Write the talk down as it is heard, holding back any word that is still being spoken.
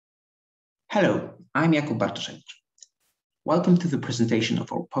Hello, I'm Jakub Bartoszewicz. Welcome to the presentation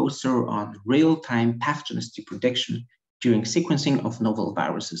of our poster on real-time pathogenicity prediction during sequencing of novel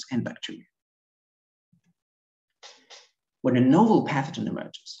viruses and bacteria. When a novel pathogen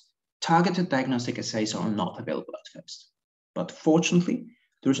emerges, targeted diagnostic assays are not available at first. But fortunately,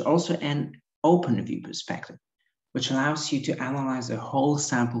 there's also an open view perspective, which allows you to analyze a whole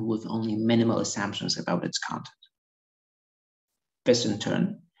sample with only minimal assumptions about its content. This, in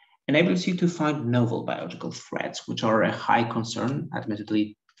turn, enables you to find novel biological threats, which are a high concern,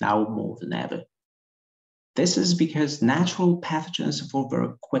 admittedly now more than ever. This is because natural pathogens evolve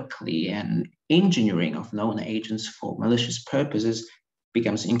very quickly, and engineering of known agents for malicious purposes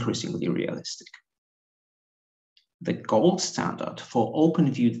becomes increasingly realistic. The gold standard for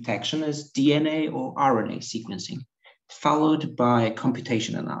open view detection is DNA or RNA sequencing, followed by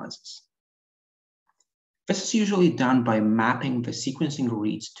computation analysis. This is usually done by mapping the sequencing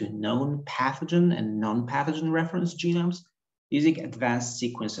reads to known pathogen and non-pathogen reference genomes using advanced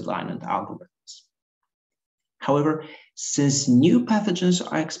sequence alignment algorithms. However, since new pathogens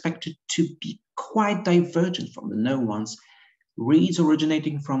are expected to be quite divergent from the known ones, reads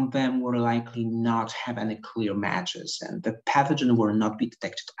originating from them will likely not have any clear matches, and the pathogen will not be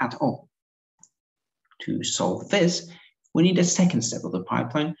detected at all. To solve this, we need a second step of the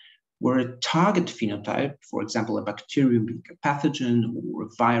pipeline, where a target phenotype, for example, a bacterium being a pathogen or a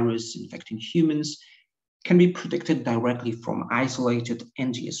virus infecting humans, can be predicted directly from isolated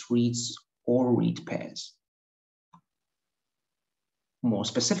NGS reads or read pairs. More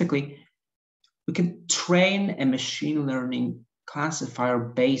specifically, we can train a machine learning classifier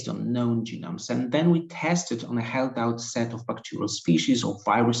based on known genomes, and then we test it on a held out set of bacterial species or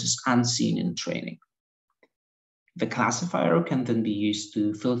viruses unseen in training. The classifier can then be used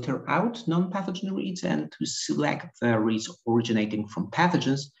to filter out non-pathogen reads and to select the reads originating from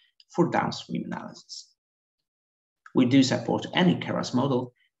pathogens for downstream analysis. We do support any Keras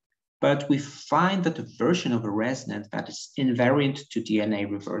model, but we find that a version of a resonance that is invariant to DNA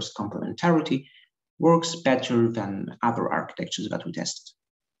reverse complementarity works better than other architectures that we tested.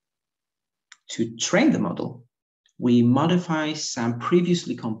 To train the model, we modify some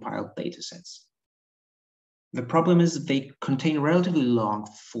previously compiled datasets. The problem is they contain relatively long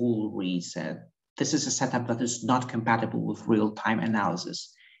full reads. This is a setup that is not compatible with real-time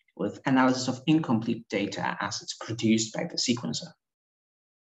analysis, with analysis of incomplete data as it's produced by the sequencer.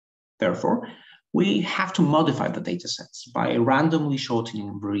 Therefore, we have to modify the datasets by randomly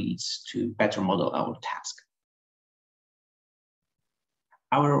shortening reads to better model our task.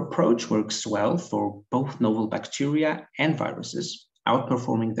 Our approach works well for both novel bacteria and viruses,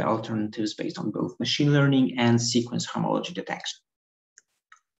 outperforming the alternatives based on both machine learning and sequence homology detection.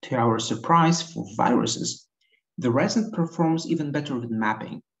 To our surprise, for viruses, the resonance performs even better with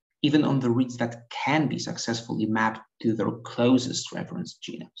mapping, even on the reads that can be successfully mapped to their closest reference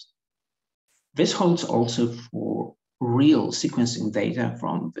genomes. This holds also for real sequencing data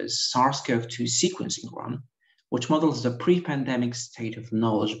from the SARS-CoV-2 sequencing run, which models the pre-pandemic state of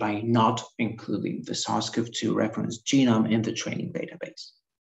knowledge by not including the SARS-CoV-2 reference genome in the training database.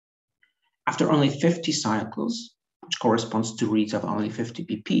 After only 50 cycles, which corresponds to reads of only 50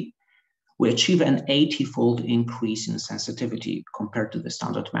 BP, we achieve an 80-fold increase in sensitivity compared to the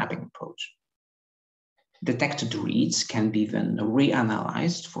standard mapping approach. Detected reads can be then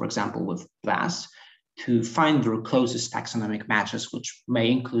reanalyzed, for example, with BLAST, to find their closest taxonomic matches, which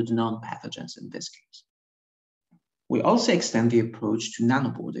may include non-pathogens in this case. We also extend the approach to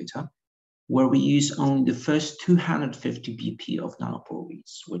nanopore data, where we use only the first 250 BP of nanopore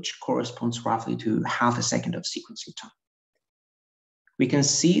reads, which corresponds roughly to half a second of sequencing time. We can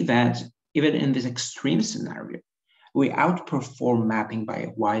see that even in this extreme scenario, we outperform mapping by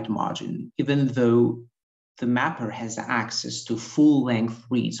a wide margin, even though the mapper has access to full-length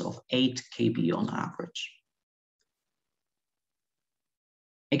reads of 8 KB on average.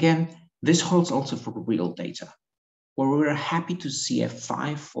 Again, this holds also for real data, where we're happy to see a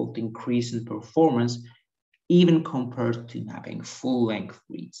 5-fold increase in performance, even compared to mapping full-length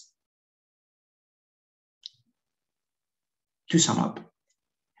reads. To sum up,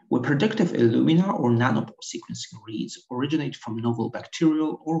 we predict if Illumina or nanopore sequencing reads originate from novel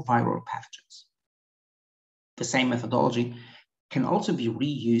bacterial or viral pathogens. The same methodology can also be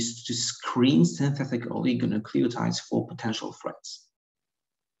reused to screen synthetic oligonucleotides for potential threats.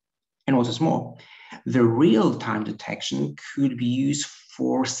 And what is more, the real-time detection could be used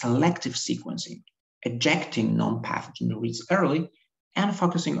for selective sequencing, ejecting non-pathogen reads early and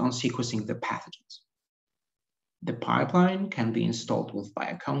focusing on sequencing the pathogens. The pipeline can be installed with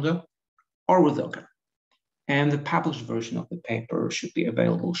Bioconda or with Docker, and the published version of the paper should be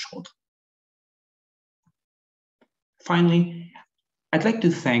available shortly. Finally, I'd like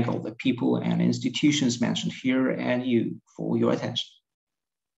to thank all the people and institutions mentioned here and you for your attention.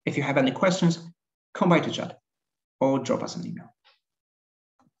 If you have any questions, come by to chat or drop us an email.